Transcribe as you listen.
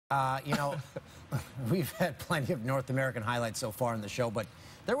You know, we've had plenty of North American highlights so far in the show, but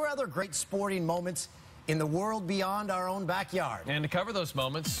there were other great sporting moments in the world beyond our own backyard. And to cover those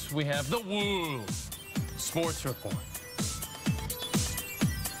moments, we have the World Sports Report.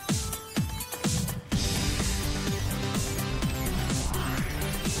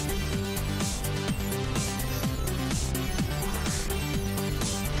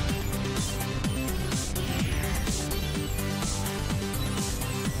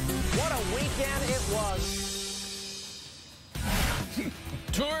 What a weekend it was.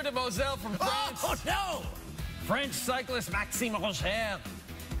 Tour de Moselle from France. Oh, no! French cyclist Maxime Rocher.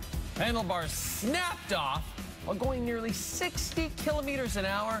 Handlebars snapped off while going nearly 60 kilometers an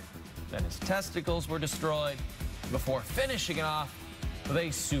hour. Then his testicles were destroyed before finishing it off with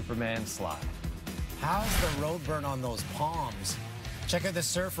a Superman slide. How's the road burn on those palms? Check out the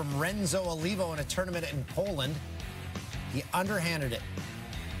surf from Renzo Olivo in a tournament in Poland. He underhanded it.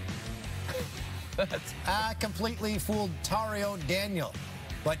 Completely fooled Tario Daniel.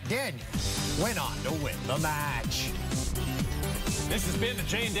 But Daniel went on to win the match. This has been the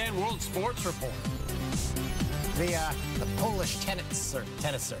Jay and Dan World Sports Report. The Polish tennis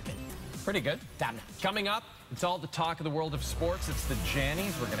circuit. Pretty good. Damn it. Coming up, it's all the talk of the world of sports. It's the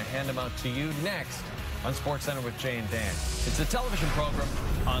Jannies. We're going to hand them out to you next on SportsCenter with Jay and Dan. It's a television program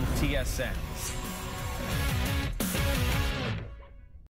on TSN.